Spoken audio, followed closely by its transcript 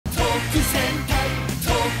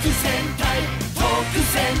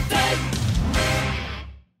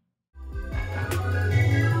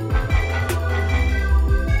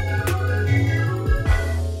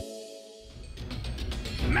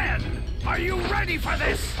ready for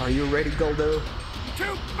this? Are you ready, Goldo?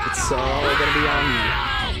 To It's all gonna be on you.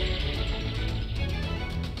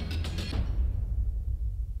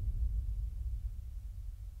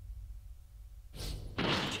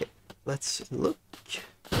 Okay, let's look.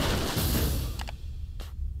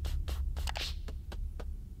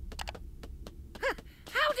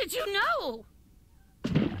 How did you know?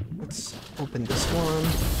 Let's open this one.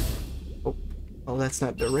 Oh, well, that's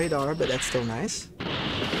not the radar, but that's still nice.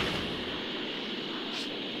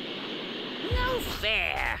 No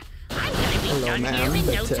fair. I'm gonna be Hello, done here ma'am. in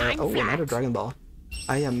no But time oh, flat. another Dragon Ball.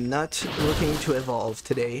 I am not looking to evolve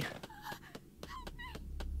today.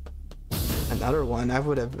 Another one. I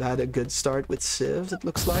would have had a good start with Civ, it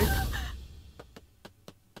looks like.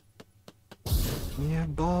 Yeah,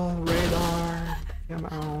 ball, radar. Come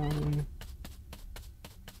on.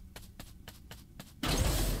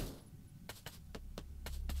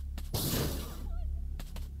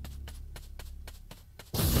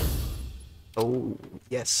 Oh,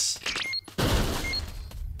 yes. I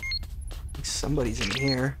think somebody's in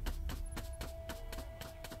here.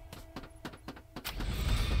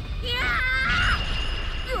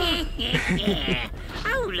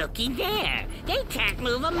 Oh, looky there. They can't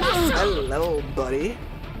move a muscle. Hello, buddy.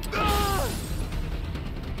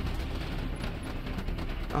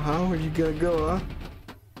 Uh-huh, where you gonna go, huh?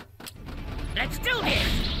 Let's do this.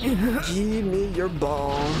 Give me your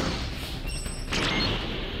ball.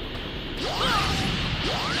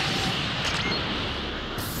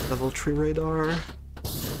 Level 3 radar. I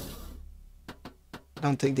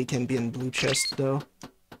don't think they can be in blue chest, though.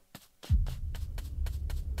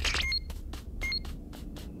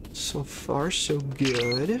 So far, so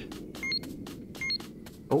good.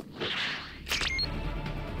 Oh.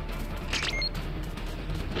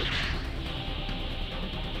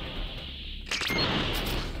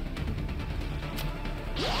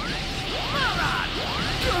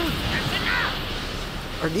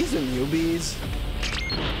 Are these the newbies?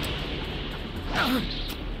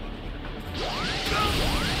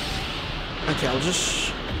 Okay,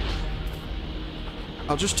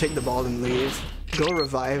 I'll just take the ball and leave. Go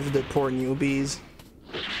revive the poor newbies.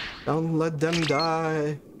 Don't let them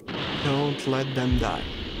die. Don't let them die.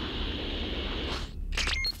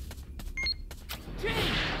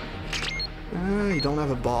 You don't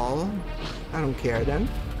have a ball. I don't care then.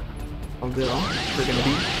 Although, we're gonna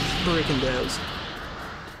be breaking those.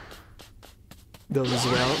 Those as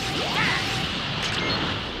well.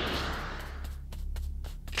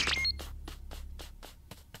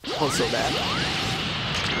 Also that.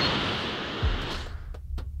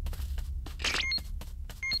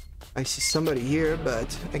 I see somebody here,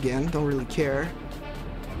 but again, don't really care.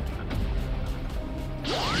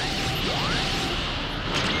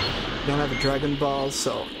 Don't have a Dragon Ball,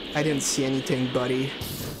 so I didn't see anything, buddy.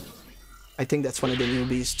 I think that's one of the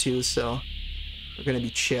newbies too, so we're gonna be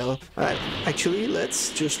chill. Actually,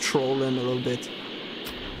 let's just troll him a little bit.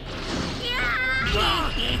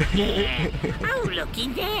 Oh, looky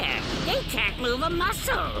there. They can't move a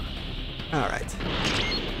muscle. Alright.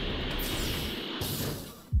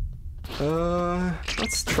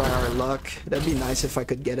 Let's try our luck. That'd be nice if I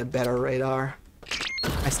could get a better radar.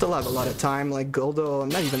 I still have a lot of time, like Goldo, I'm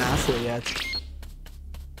not even halfway yet.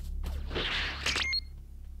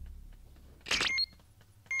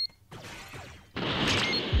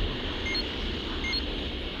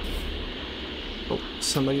 Oh,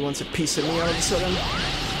 somebody wants a piece of me all of a sudden.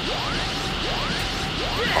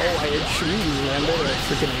 Oh, I actually landed a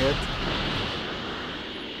freaking hit.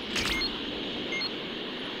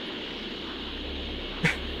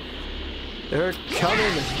 They're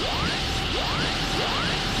coming!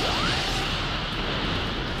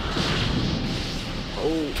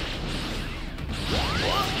 Oh.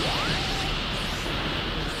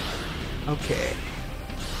 Okay.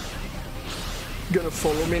 Gonna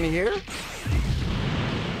follow me in here?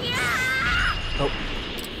 Oh.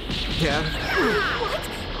 Yeah.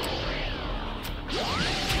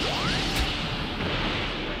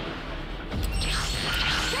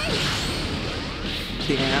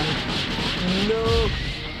 Damn. No.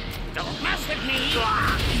 Don't mess with me.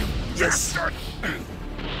 Yes.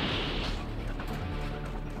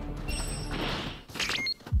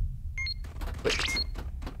 Wait.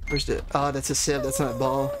 Where's the... Oh, that's a Civ. That's not a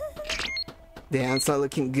ball. Damn, it's not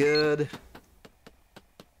looking good.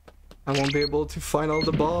 I won't be able to find all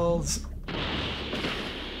the balls.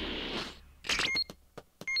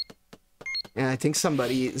 Yeah, I think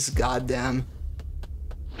somebody is goddamn.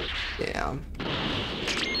 Damn.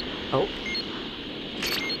 Oh.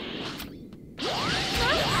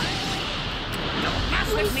 Don't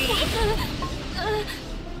mess with me.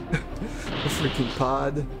 The freaking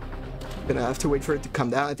pod. Gonna have to wait for it to come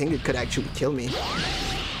down. I think it could actually kill me.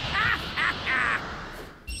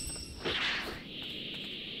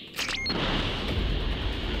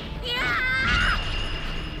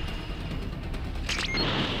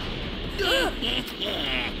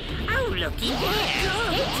 Oh, looky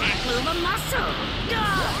there. They can't move a muscle.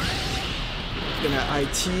 Gonna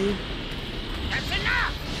IT. That's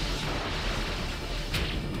enough.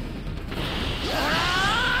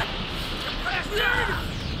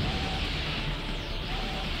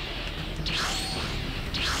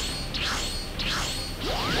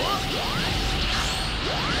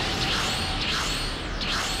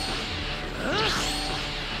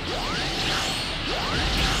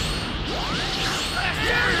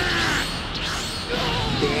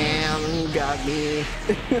 Damn, you got me.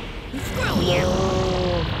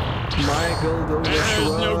 No. Michael, the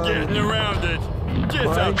There's no getting around it.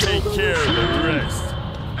 Guess I'll take care of the rest.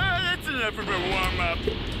 That's enough of a warm-up.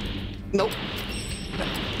 Nope.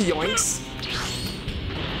 Yoinks.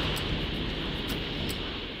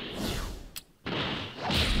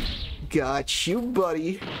 Got you,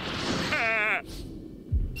 buddy.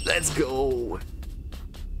 Let's go.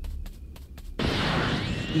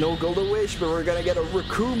 No golden wish, but we're gonna get a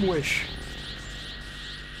RECOOME wish.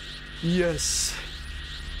 Yes.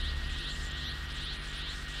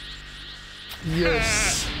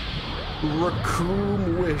 Yes.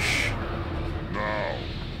 RECOOME wish. Now,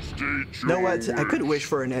 stay You know what? I could wish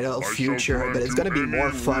for an NL future, but it's gonna be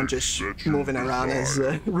more fun just moving around as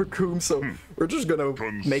RECOOME, so we're just gonna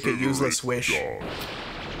make a useless wish.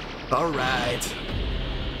 Alright.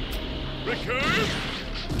 RECOOME,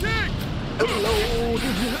 kick! Hello!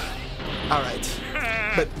 Alright.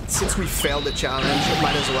 But since we failed the challenge, we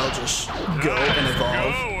might as well just go and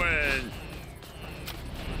evolve.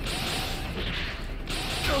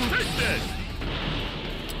 Take this!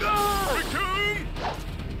 RECOOME!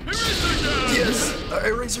 Eraser gun! Yes!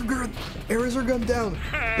 Eraser gun! Eraser gun down!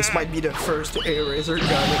 This might be the first eraser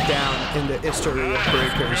gun down in the history of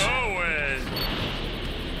Breakers.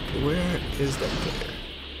 Where is that player?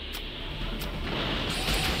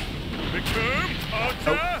 RECOOME,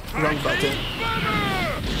 Oh, wrong button.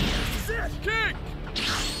 Kick!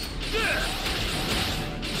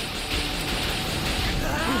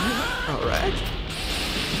 Alright.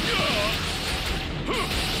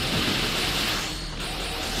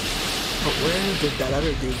 Oh, where did that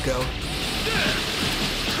other dude go?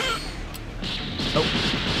 Oh.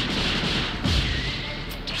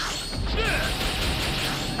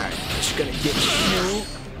 Alright, just gonna get you.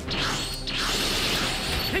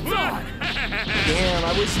 Damn, I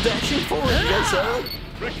was dashing forward, you guys saw it?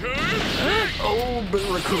 Oh, but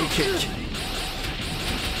RECOOME kick.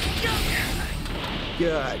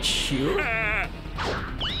 Got you.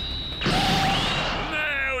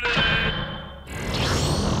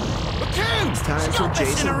 It's time for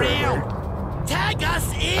Jason Burger. Tag us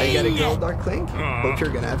in. I gotta go, Darkling. Hope you're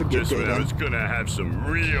gonna have a good day I then. was gonna have some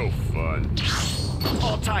real fun.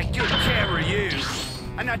 I'll take good care of you.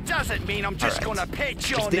 And that doesn't mean I'm just Alright. gonna pitch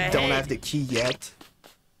you If on the they head. don't have the key yet,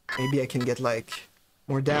 maybe I can get like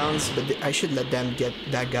more downs, but I should let them get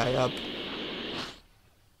that guy up.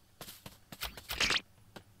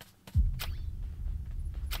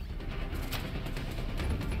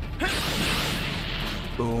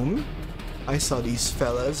 Boom. I saw these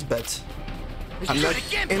fellas, but I'm not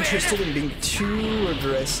interested in being too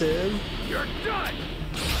aggressive. You're done.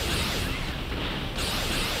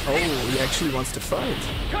 Oh, he actually wants to fight.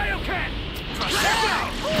 Kaioken!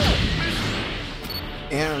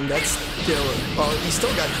 And that's still... Oh, he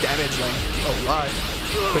still got damage, like, a lot.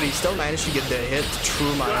 But he still managed to get the hit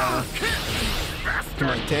through my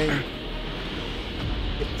thing.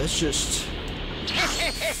 Let's just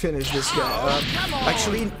finish this guy up.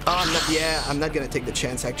 Actually, I'm not gonna take the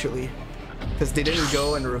chance, actually. Because they didn't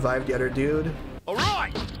go and revive the other dude.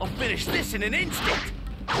 Alright, I'll finish this in an instant.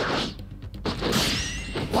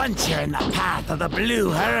 Once you're in the path of the blue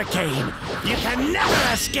hurricane, you can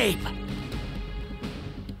never escape!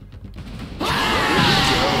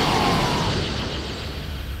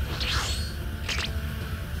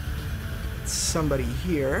 Somebody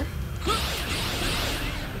here.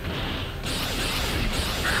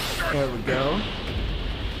 There we go.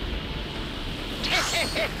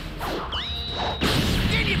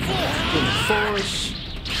 In force.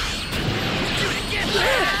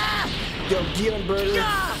 Go get him, brother.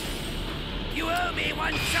 You owe me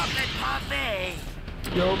one chocolate parfait.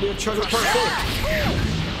 You owe me a chocolate parfait.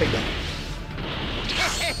 Take that.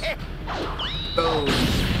 Boom.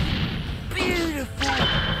 Beautiful.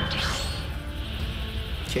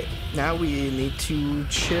 Okay, now we need to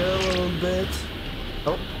chill a little bit.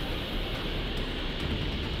 Oh.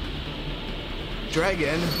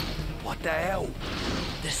 dragon. What the hell?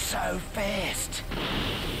 They're so fast.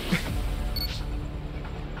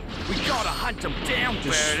 We gotta hunt them down,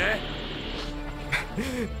 Birder.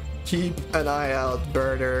 Keep an eye out,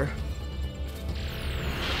 Birder.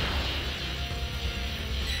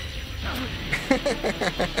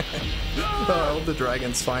 Oh, I hope the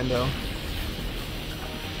dragon's fine though.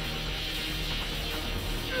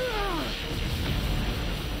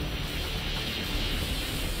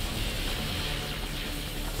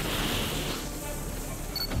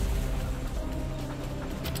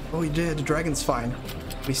 Oh, he did. The dragon's fine.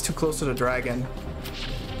 He's too close to the dragon.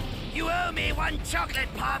 You owe me one chocolate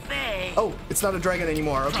parfait. Oh, it's not a dragon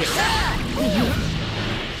anymore. Okay.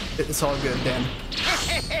 It's all good then.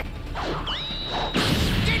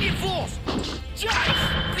 Get your force!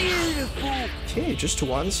 Just beautiful! Okay, just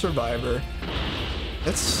one survivor.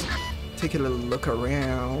 Let's take a little look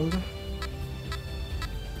around.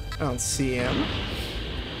 I don't see him.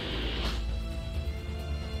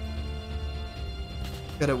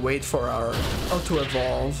 Gotta wait for our auto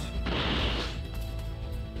evolve.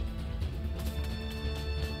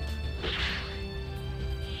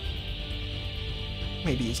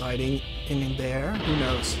 Maybe he's hiding in there. Who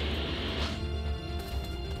knows?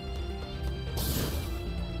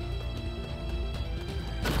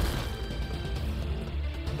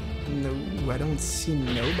 No, I don't see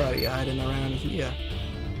nobody hiding around here.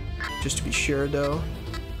 Just to be sure, though.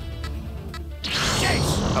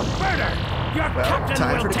 Oh, murder! Your captain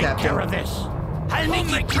time will for the take captain. care of this. I'll make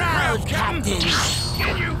you proud, Captain.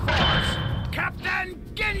 Ginyu Force! Captain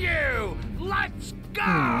Ginyu! Let's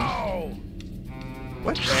go!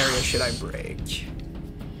 What area should I break?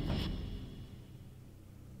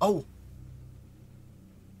 Oh!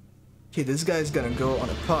 Okay, this guy's gonna go on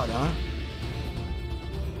a pod, huh?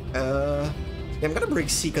 Yeah, I'm gonna break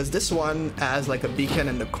C, because this one has like a beacon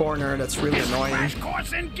in the corner that's really annoying. Crash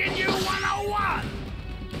course in Ginyu 101!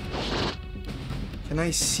 Can I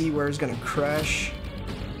see where it's gonna crash?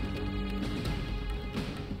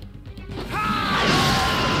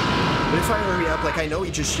 But if I hurry up, like I know he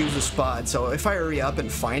just used the spot, so if I hurry up and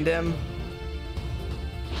find him,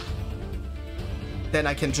 then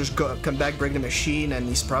I can just come back, break the machine, and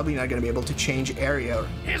he's probably not gonna be able to change area.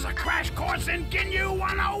 Here's a crash course in Ginyu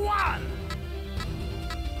 101!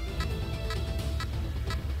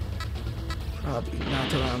 Probably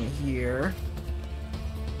not around here.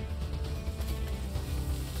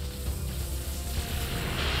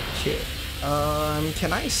 Okay.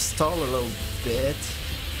 Can I stall a little bit?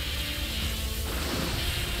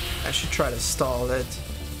 I should try to stall it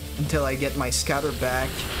until I get my scatter back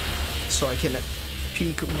so I can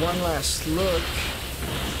peek one last look.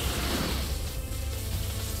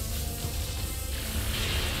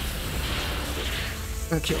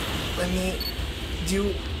 Okay, let me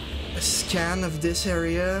do a scan of this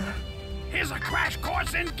area. Here's a crash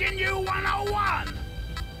course in Ginyu 101!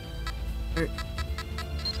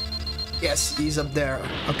 Yes, he's up there.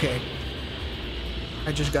 Okay.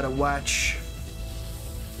 I just gotta watch.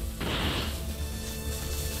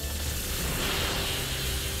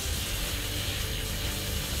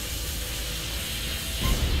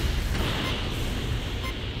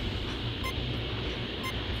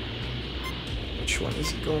 Which one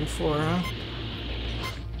is he going for, huh?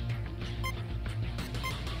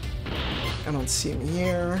 I don't see him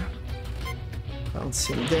here. I don't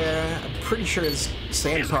see him there. I'm pretty sure his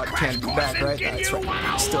sand pod can't be back, right? That's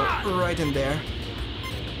right. He's still right in there.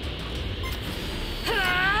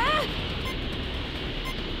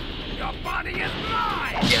 Your body is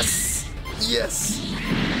mine! Yes! Yes!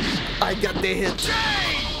 I got the hit.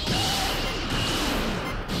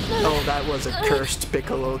 Oh, that was a cursed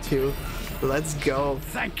Piccolo too. Let's go.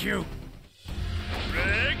 Thank you.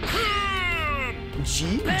 RECOOME!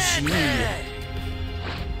 GG.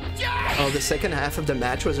 Oh, the second half of the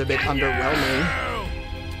match was a bit underwhelming.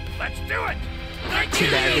 Let's do it!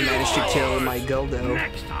 Too bad they managed to kill my Gildo.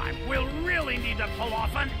 Next time, we'll really need to pull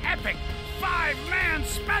off an epic 5-man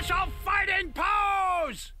special fighting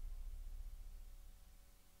pose!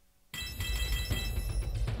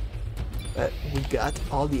 But we got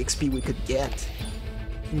all the XP we could get.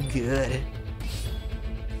 Good.